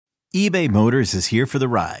eBay Motors is here for the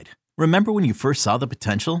ride. Remember when you first saw the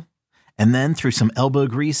potential? And then through some elbow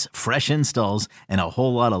grease, fresh installs, and a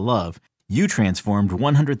whole lot of love, you transformed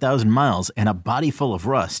 100,000 miles and a body full of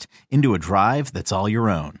rust into a drive that's all your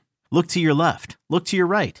own. Look to your left. Look to your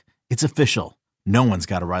right. It's official. No one's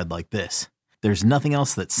got a ride like this. There's nothing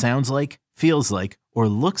else that sounds like, feels like, or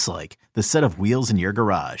looks like the set of wheels in your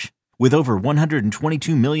garage. With over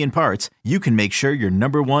 122 million parts, you can make sure your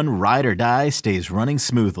number one ride or die stays running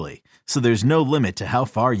smoothly. So there's no limit to how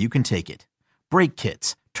far you can take it. Brake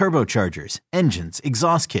kits, turbochargers, engines,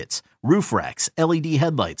 exhaust kits, roof racks, LED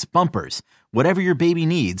headlights, bumpers, whatever your baby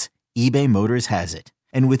needs, eBay Motors has it.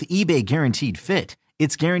 And with eBay Guaranteed Fit,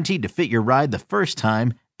 it's guaranteed to fit your ride the first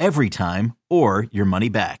time, every time, or your money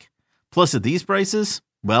back. Plus at these prices,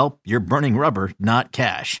 well, you're burning rubber, not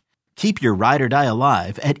cash. Keep your ride or die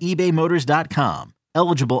alive at ebaymotors.com.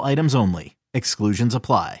 Eligible items only. Exclusions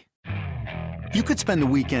apply. You could spend the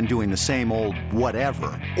weekend doing the same old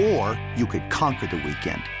whatever, or you could conquer the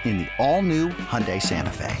weekend in the all-new Hyundai Santa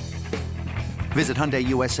Fe. Visit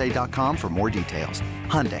HyundaiUSA.com for more details.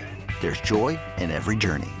 Hyundai, there's joy in every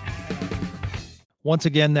journey. Once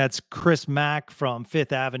again, that's Chris Mack from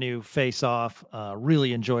Fifth Avenue Face Off.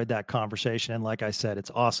 Really enjoyed that conversation. And like I said,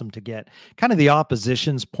 it's awesome to get kind of the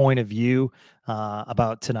opposition's point of view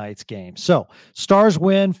about tonight's game. So Stars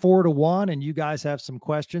win 4-1, and you guys have some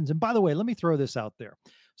questions. And by the way, let me throw this out there.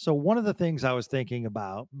 So one of the things I was thinking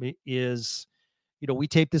about is, we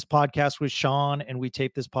tape this podcast with Sean and we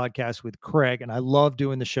tape this podcast with Craig, and I love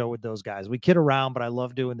doing the show with those guys. We kid around, but I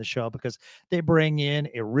love doing the show because they bring in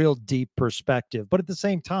a real deep perspective. But at the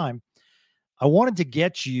same time, I wanted to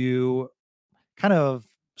get you kind of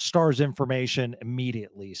Stars information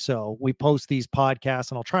immediately. So we post these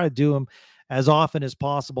podcasts, and I'll try to do them as often as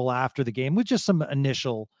possible after the game with just some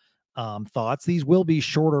initial thoughts. These will be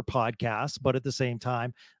shorter podcasts, but at the same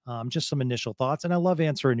time, just some initial thoughts. And I love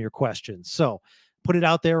answering your questions. So put it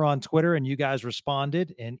out there on Twitter, and you guys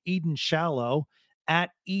responded. And Eden Shallow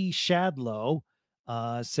at E Shadlow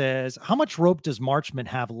says, how much rope does Marchment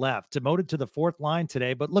have left? Demoted to the fourth line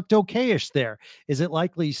today, but looked okayish there. Is it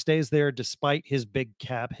likely he stays there despite his big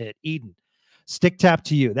cap hit? Eden, stick tap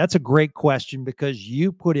to you. That's a great question because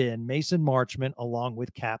you put in Mason Marchment along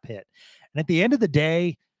with cap hit. And at the end of the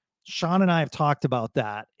day, Sean and I have talked about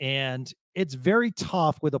that, and it's very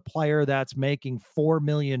tough with a player that's making $4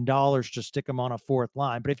 million to stick him on a fourth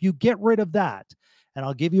line. But if you get rid of that, and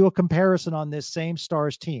I'll give you a comparison on this same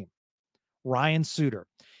Stars team, Ryan Suter.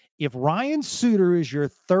 If Ryan Suter is your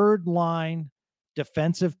third line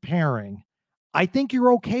defensive pairing, I think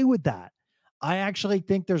you're okay with that. I actually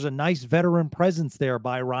think there's a nice veteran presence there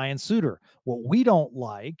by Ryan Suter. What we don't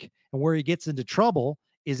like and where he gets into trouble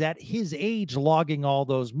is at his age logging all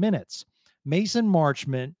those minutes. Mason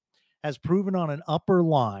Marchment has proven on an upper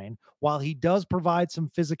line, while he does provide some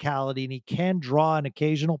physicality and he can draw an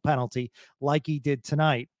occasional penalty like he did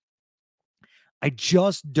tonight, I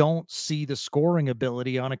just don't see the scoring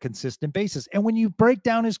ability on a consistent basis. And when you break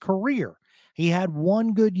down his career, he had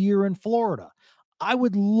one good year in Florida. I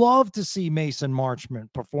would love to see Mason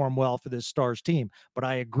Marchment perform well for this Stars team, but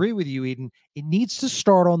I agree with you, Eden. It needs to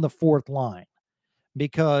start on the fourth line,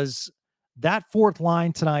 because that fourth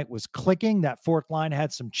line tonight was clicking. That fourth line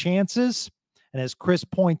had some chances. And as Chris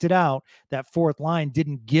pointed out, that fourth line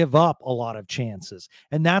didn't give up a lot of chances.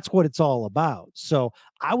 And that's what it's all about. So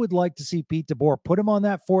I would like to see Pete DeBoer put him on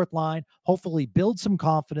that fourth line, hopefully build some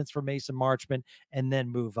confidence for Mason Marchment, and then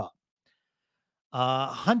move up.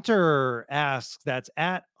 Hunter asks, that's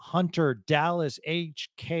at Hunter Dallas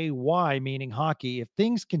HKY, meaning hockey. If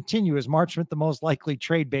things continue, is Marchment the most likely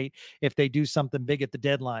trade bait if they do something big at the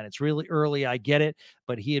deadline? It's really early, I get it,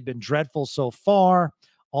 but he had been dreadful so far.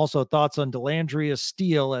 Also, thoughts on Dellandrea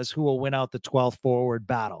Steele as who will win out the 12th forward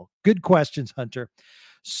battle? Good questions, Hunter.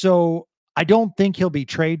 So I don't think he'll be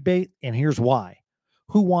trade bait, and here's why.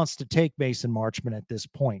 Who wants to take Mason Marchment at this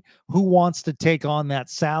point? Who wants to take on that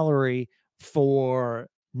salary for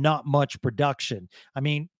not much production? I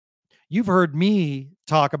mean, you've heard me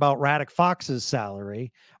talk about Radek Fox's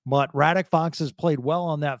salary, but Radek Fox has played well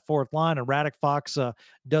on that fourth line, and Radek Fox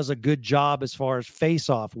does a good job as far as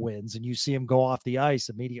face-off wins, and you see him go off the ice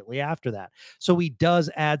immediately after that. So he does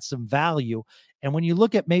add some value. And when you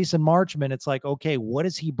look at Mason Marchment, it's like, okay, what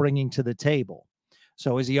is he bringing to the table?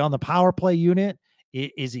 So is he on the power play unit?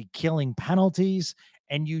 Is he killing penalties?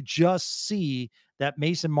 And you just see that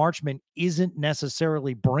Mason Marchment isn't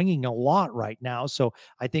necessarily bringing a lot right now. So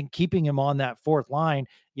I think keeping him on that fourth line,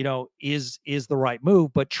 is the right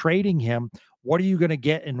move. But trading him, what are you going to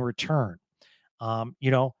get in return?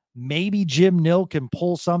 maybe Jim Nill can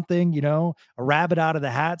pull something, a rabbit out of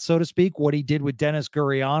the hat, so to speak, what he did with Denis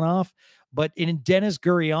Gurianov. But in Denis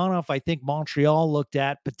Gurianov, I think Montreal looked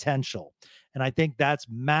at potential. And I think that's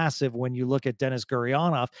massive when you look at Denis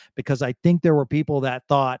Gurianov, because I think there were people that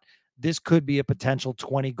thought this could be a potential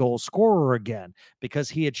 20-goal scorer again, because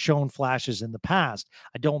he had shown flashes in the past.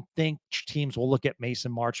 I don't think teams will look at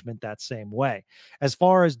Mason Marchment that same way. As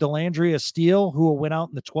far as Dellandrea Steele, who went out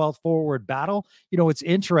in the 12th forward battle, what's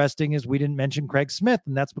interesting is we didn't mention Craig Smith,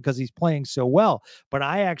 and that's because he's playing so well. But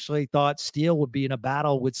I actually thought Steele would be in a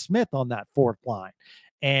battle with Smith on that fourth line.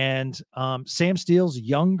 And Sam Steele's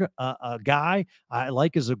young guy. I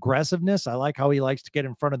like his aggressiveness. I like how he likes to get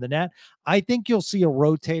in front of the net. I think you'll see a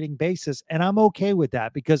rotating basis, and I'm okay with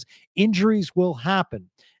that because injuries will happen.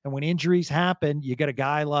 And when injuries happen, you get a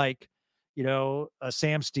guy like,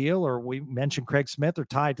 Sam Steele, or we mentioned Craig Smith or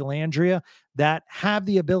Ty Dellandrea, that have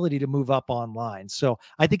the ability to move up online. So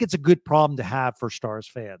I think it's a good problem to have for Stars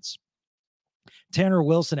fans. Tanner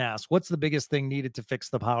Wilson asks, what's the biggest thing needed to fix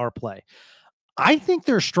the power play? I think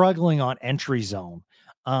they're struggling on entry zone.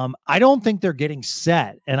 I don't think they're getting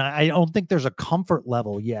set, and I don't think there's a comfort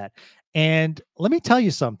level yet. And let me tell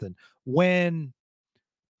you something. When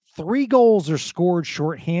 3 goals are scored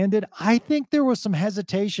shorthanded, I think there was some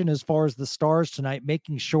hesitation as far as the Stars tonight,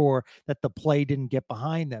 making sure that the play didn't get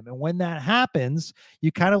behind them. And when that happens,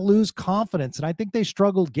 you kind of lose confidence. And I think they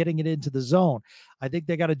struggled getting it into the zone. I think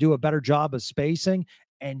they got to do a better job of spacing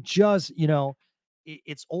and just,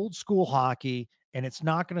 it's old school hockey, and it's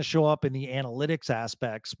not going to show up in the analytics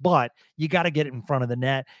aspects, but you got to get it in front of the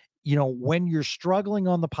net. When you're struggling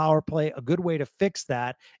on the power play, a good way to fix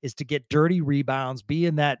that is to get dirty rebounds, be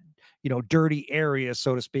in that, dirty area,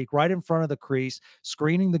 so to speak, right in front of the crease,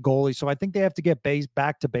 screening the goalie. So I think they have to get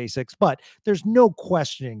back to basics, but there's no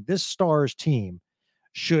questioning this Stars team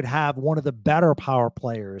should have one of the better power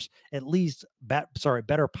players,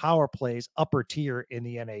 better power plays, upper tier in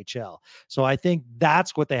the NHL. So I think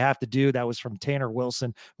that's what they have to do. That was from Tanner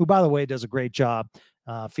Wilson, who, by the way, does a great job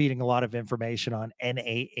feeding a lot of information on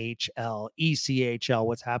NAHL, ECHL,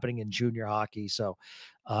 what's happening in junior hockey. So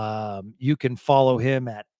you can follow him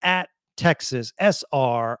at Texas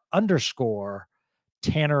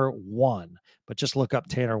SR_Tanner1, but just look up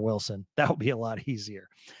Tanner Wilson. That would be a lot easier.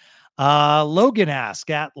 Logan asked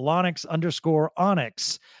at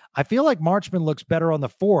Lonix_Onyx. I feel like Marchment looks better on the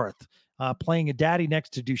fourth. Playing a daddy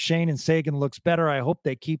next to Duchesne and Sagan looks better. I hope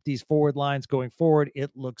they keep these forward lines going forward. It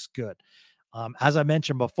looks good. As I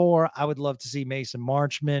mentioned before, I would love to see Mason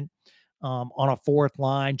Marchment on a fourth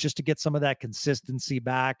line just to get some of that consistency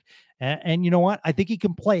back. And you know what? I think he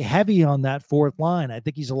can play heavy on that fourth line. I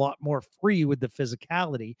think he's a lot more free with the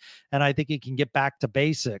physicality, and I think he can get back to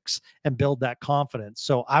basics and build that confidence.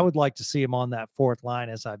 So I would like to see him on that fourth line,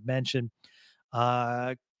 as I've mentioned.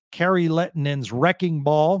 Kerry Lettinen's wrecking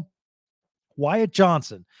ball. Wyatt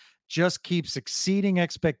Johnston just keeps exceeding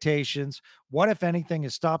expectations. What, if anything,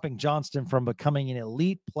 is stopping Johnston from becoming an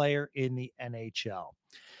elite player in the NHL?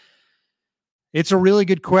 It's a really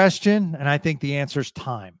good question, and I think the answer is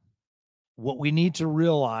time. What we need to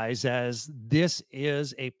realize is this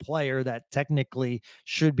is a player that technically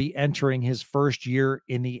should be entering his first year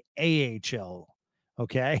in the AHL,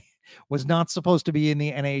 okay? Was not supposed to be in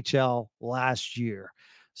the NHL last year.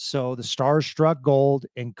 So the Stars struck gold,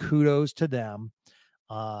 and kudos to them.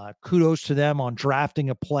 Kudos to them on drafting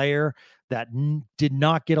a player that did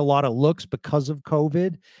not get a lot of looks because of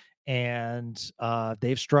COVID, and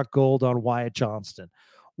they've struck gold on Wyatt Johnston.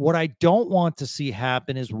 What I don't want to see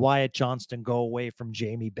happen is Wyatt Johnston go away from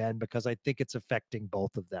Jamie Benn, because I think it's affecting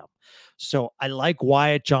both of them. So I like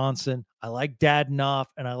Wyatt Johnston, I like Dadonov,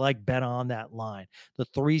 and I like Benn on that line. The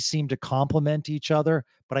three seem to complement each other,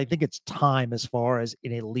 but I think it's time as far as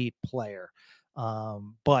an elite player.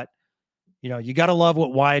 But you got to love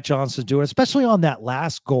what Wyatt Johnston's doing, especially on that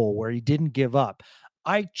last goal where he didn't give up.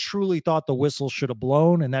 I truly thought the whistle should have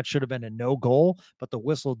blown, and that should have been a no goal, but the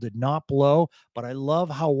whistle did not blow. But I love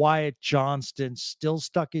how Wyatt Johnston still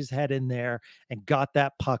stuck his head in there and got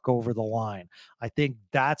that puck over the line. I think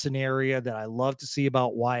that's an area that I love to see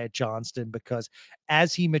about Wyatt Johnston, because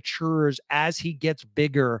as he matures, as he gets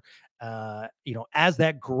bigger, as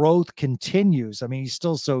that growth continues, I mean, he's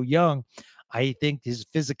still so young. I think his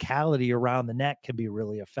physicality around the net can be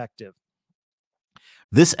really effective.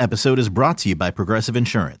 This episode is brought to you by Progressive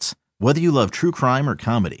Insurance. Whether you love true crime or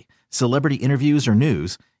comedy, celebrity interviews or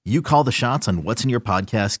news, you call the shots on what's in your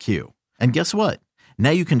podcast queue. And guess what? Now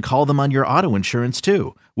you can call them on your auto insurance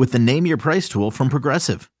too, with the Name Your Price tool from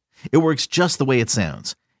Progressive. It works just the way it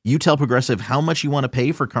sounds. You tell Progressive how much you want to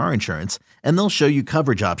pay for car insurance, and they'll show you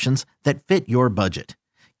coverage options that fit your budget.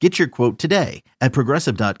 Get your quote today at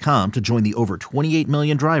Progressive.com to join the over 28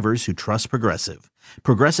 million drivers who trust Progressive.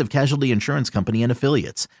 Progressive Casualty Insurance Company and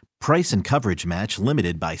Affiliates. Price and coverage match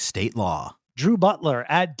limited by state law. Drew Butler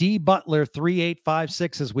at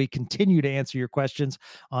dbutler3856 as we continue to answer your questions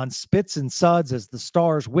on Spits and Suds as the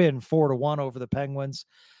Stars win 4-1 over the Penguins.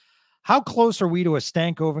 How close are we to a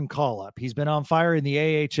Stankoven call-up? He's been on fire in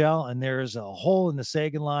the AHL, and there's a hole in the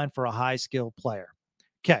Sagan line for a high-skilled player.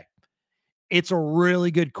 Okay. It's a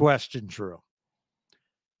really good question, Drew.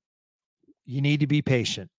 You need to be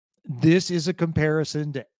patient. This is a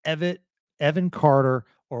comparison to Evan Carter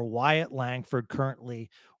or Wyatt Langford currently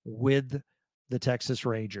with the Texas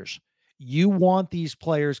Rangers. You want these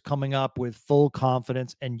players coming up with full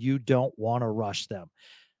confidence, and you don't want to rush them.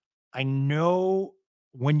 I know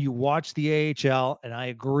when you watch the AHL, and I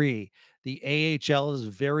agree, the AHL is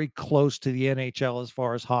very close to the NHL as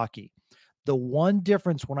far as hockey. The one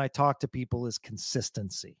difference when I talk to people is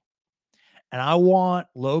consistency. And I want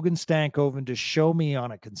Logan Stankoven to show me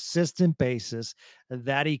on a consistent basis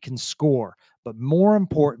that he can score. But more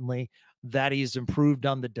importantly, that he's improved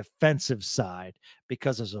on the defensive side,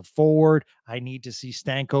 because as a forward, I need to see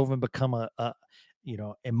Stankoven become a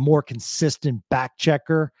more consistent back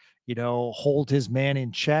checker, hold his man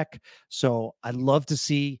in check. So I'd love to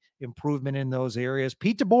see improvement in those areas.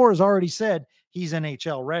 Pete DeBoer has already said he's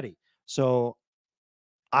NHL ready. So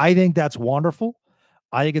I think that's wonderful.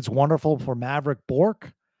 I think it's wonderful for Maverick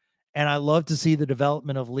Bourque, and I love to see the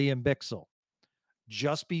development of Liam Bichsel.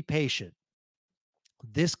 Just be patient.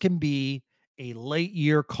 This can be a late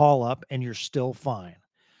year call-up, and you're still fine.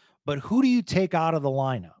 But who do you take out of the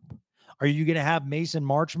lineup? Are you going to have Mason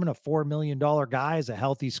Marchment, a $4 million guy, as a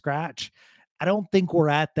healthy scratch? I don't think we're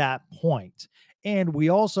at that point. And we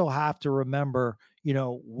also have to remember,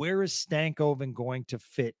 where is Stankoven going to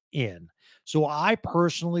fit in? So I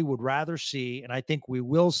personally would rather see, and I think we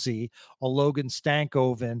will see, a Logan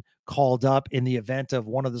Stankoven called up in the event of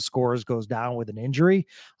one of the scorers goes down with an injury.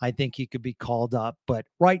 I think he could be called up. But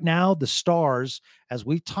right now, the Stars, as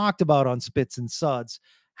we've talked about on Spits and Suds,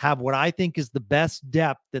 have what I think is the best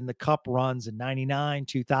depth in the cup runs in 99,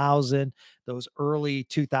 2000, those early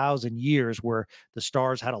 2000 years where the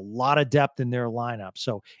Stars had a lot of depth in their lineup.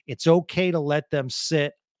 So it's okay to let them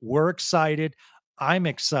sit. We're excited. I'm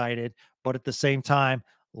excited. But at the same time,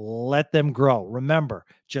 let them grow. Remember,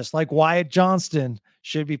 just like Wyatt Johnston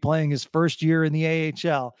should be playing his first year in the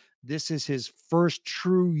AHL, this is his first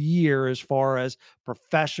true year as far as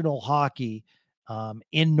professional hockey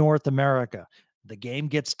in North America. The game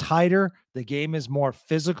gets tighter, the game is more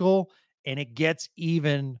physical, and it gets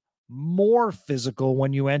even more physical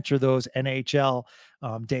when you enter those NHL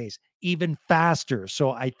days, even faster.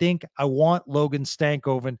 So I think I want Logan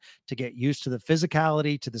Stankoven to get used to the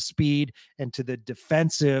physicality, to the speed, and to the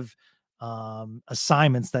defensive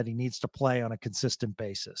assignments that he needs to play on a consistent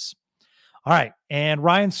basis. All right. And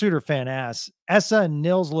Ryan Suter fan asks, Essa and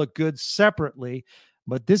Nils look good separately,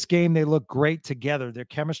 but this game, they look great together. Their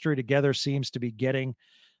chemistry together seems to be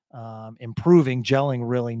improving, gelling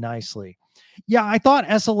really nicely. Yeah, I thought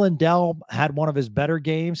Esa Lindell had one of his better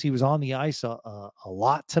games. He was on the ice a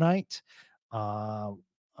lot tonight.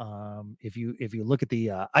 If you look at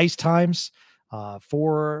the ice times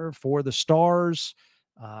for the Stars,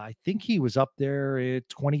 I think he was up there at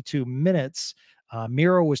 22 minutes.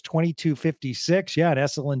 Miro was 22:56. Yeah, and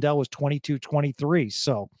Esa Lindell was 22:23.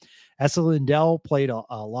 So Esa Lindell played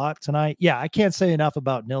a lot tonight. Yeah, I can't say enough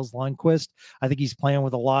about Nils Lundkvist. I think he's playing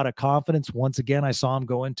with a lot of confidence. Once again, I saw him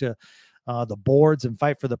go into the boards and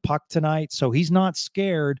fight for the puck tonight. So he's not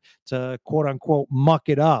scared to, quote unquote, muck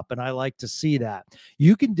it up. And I like to see that.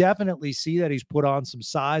 You can definitely see that he's put on some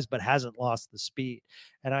size, but hasn't lost the speed.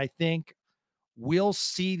 And I think we'll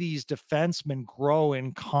see these defensemen grow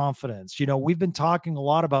in confidence. We've been talking a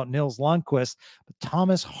lot about Nils Lundkvist, but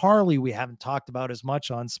Thomas Harley, we haven't talked about as much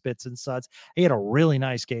on Spits and Suds. He had a really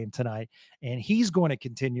nice game tonight, and he's going to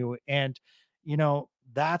continue. And,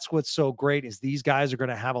 that's what's so great is these guys are going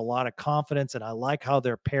to have a lot of confidence, and I like how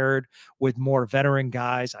they're paired with more veteran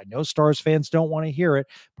guys. I know Stars fans don't want to hear it,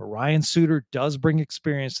 but Ryan Suter does bring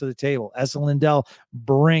experience to the table. Esa Lindell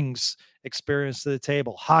brings experience to the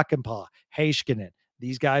table. Hakanpää, Heiskanen,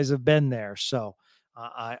 these guys have been there. So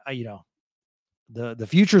the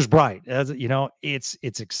future's bright. As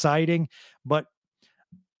it's exciting, but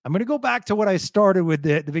I'm going to go back to what I started with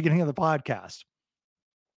at the beginning of the podcast.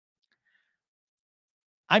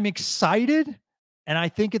 I'm excited, and I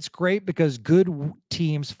think it's great because good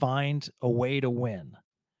teams find a way to win.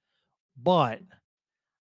 But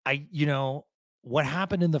what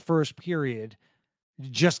happened in the first period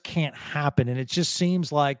just can't happen. And it just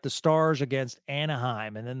seems like the Stars against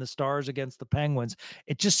Anaheim and then the Stars against the Penguins,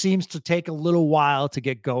 it just seems to take a little while to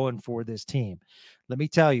get going for this team. Let me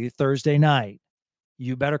tell you, Thursday night,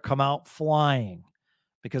 you better come out flying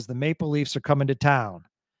because the Maple Leafs are coming to town.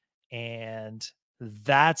 And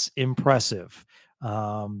that's impressive.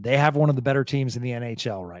 They have one of the better teams in the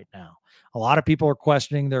NHL right now. A lot of people are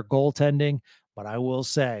questioning their goaltending, but I will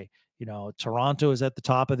say, Toronto is at the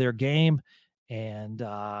top of their game. And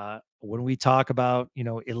when we talk about,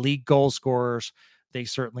 elite goal scorers, they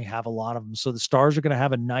certainly have a lot of them. So the Stars are going to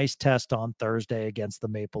have a nice test on Thursday against the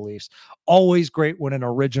Maple Leafs. Always great when an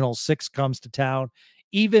original six comes to town.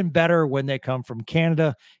 Even better when they come from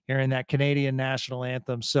Canada, hearing that Canadian national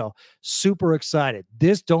anthem. So super excited.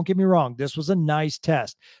 Don't get me wrong, this was a nice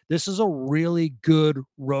test. This is a really good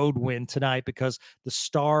road win tonight because the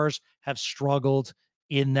Stars have struggled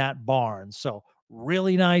in that barn. So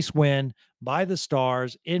really nice win by the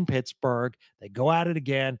Stars in Pittsburgh. They go at it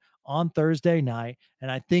again on Thursday night.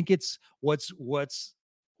 And I think it's what's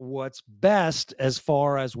best as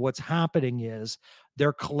far as what's happening is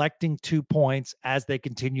they're collecting 2 points as they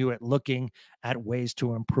continue at looking at ways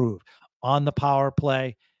to improve on the power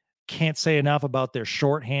play. Can't say enough about their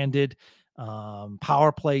shorthanded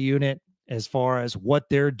power play unit as far as what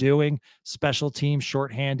they're doing. Special teams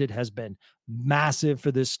shorthanded has been massive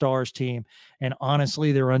for this Stars team. And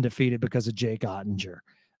honestly, they're undefeated because of Jake Ottinger.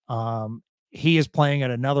 He is playing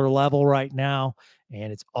at another level right now,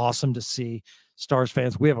 and it's awesome to see. Stars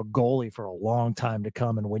fans, we have a goalie for a long time to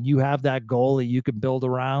come. And when you have that goalie you can build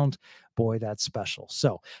around, boy, that's special.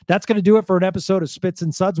 So that's going to do it for an episode of Spits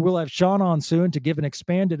and Suds. We'll have Sean on soon to give an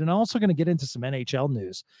expanded, and also going to get into some NHL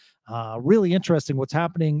news. Really interesting what's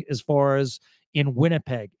happening as far as in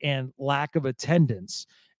Winnipeg and lack of attendance.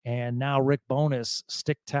 And now Rick Bowness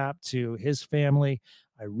stick tap to his family.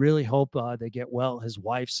 I really hope they get well. His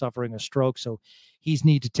wife's suffering a stroke, so he's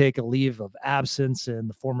need to take a leave of absence. And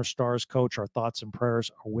the former Stars coach, our thoughts and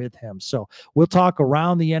prayers are with him. So we'll talk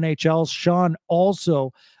around the NHL. Sean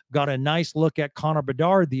also got a nice look at Connor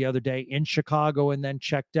Bedard the other day in Chicago, and then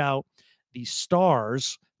checked out the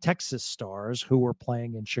Stars, Texas Stars, who were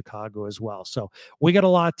playing in Chicago as well. So we got a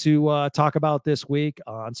lot to talk about this week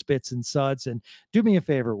on Spits and Suds. And do me a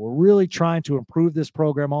favor, we're really trying to improve this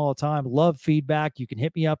program all the time. Love feedback. You can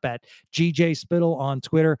hit me up at GJ Spittle on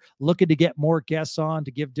Twitter. Looking to get more guests on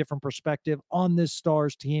to give different perspective on this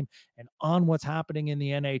Stars team and on what's happening in the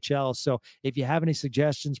NHL. So if you have any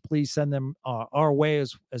suggestions, please send them our way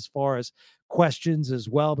as far as questions as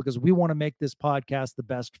well, because we want to make this podcast the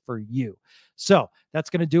best for you. So that's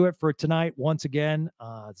going to do it for tonight. Once again,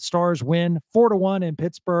 the Stars win 4-1 in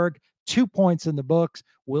Pittsburgh, 2 points in the books.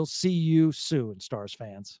 We'll see you soon, Stars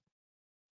fans.